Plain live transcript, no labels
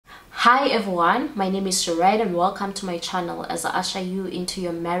Hi everyone, my name is Sherette and welcome to my channel as I usher you into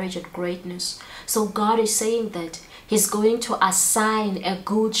your marriage and greatness. So God is saying that He's going to assign a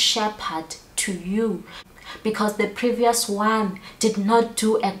good shepherd to you, because the previous one did not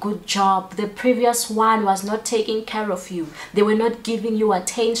do a good job. The previous one was not taking care of you. They were not giving you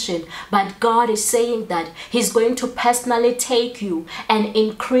attention. But God is saying that He's going to personally take you and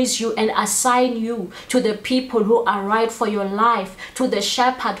increase you and assign you to the people who are right for your life, to the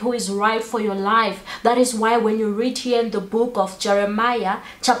shepherd who is right for your life. That is why when you read here in the book of Jeremiah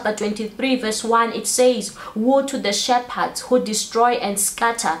chapter 23 verse 1, it says, "Woe to the shepherds who destroy and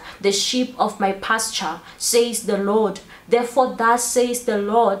scatter the sheep of my pasture, says the Lord. Therefore thus says the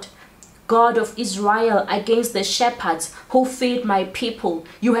Lord God of Israel against the shepherds who feed my people.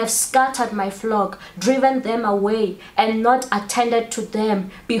 You have scattered my flock, driven them away, and not attended to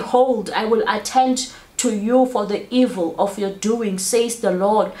them. Behold, I will attend to you for the evil of your doing, says the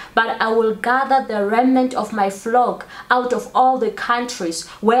Lord. But I will gather the remnant of my flock out of all the countries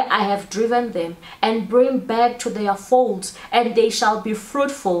where I have driven them, and bring back to their folds, and they shall be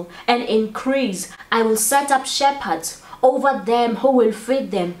fruitful and increase. I will set up shepherds over them who will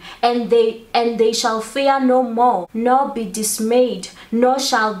feed them, and they shall fear no more, nor be dismayed, nor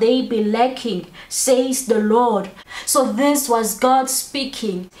shall they be lacking, says the Lord." So this was God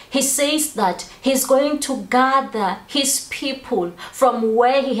speaking. He says that He's going to gather His people from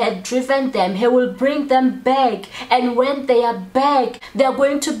where He had driven them. He will bring them back, and when they are back, they are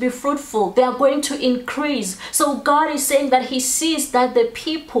going to be fruitful, they are going to increase. So God is saying that He sees that the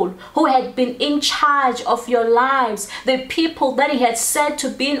people who had been in charge of your lives, the people that He had said to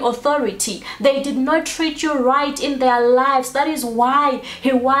be in authority, they did not treat you right in their lives. That is why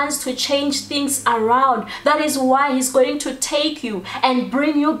He wants to change things around. That is why He's going to take you and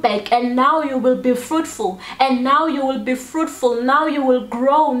bring you back, and now you will be fruitful, and now you will be fruitful, now you will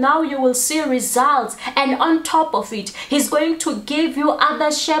grow, now you will see results. And on top of it, He's going to give you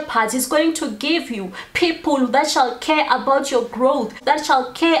other shepherds. He's going to give you people that shall care about your growth, that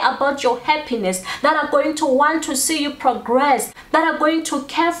shall care about your happiness, that are going to want to see you progress, that are going to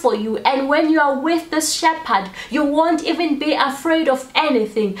care for you. And when you are with this shepherd, you won't even be afraid of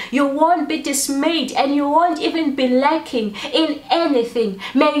anything. You won't be dismayed, and you won't even be lacking in anything.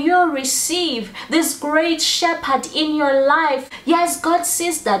 May you receive this great shepherd in your life. Yes, God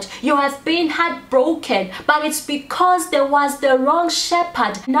sees that you have been heartbroken, but it's because there was the wrong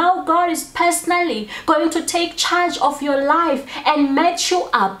shepherd. Now God is personally going to take charge of your life and match you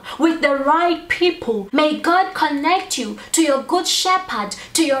up with the right people. May God connect you to your good shepherd,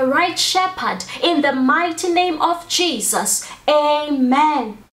 to your right shepherd, in the mighty name of Jesus. Amen.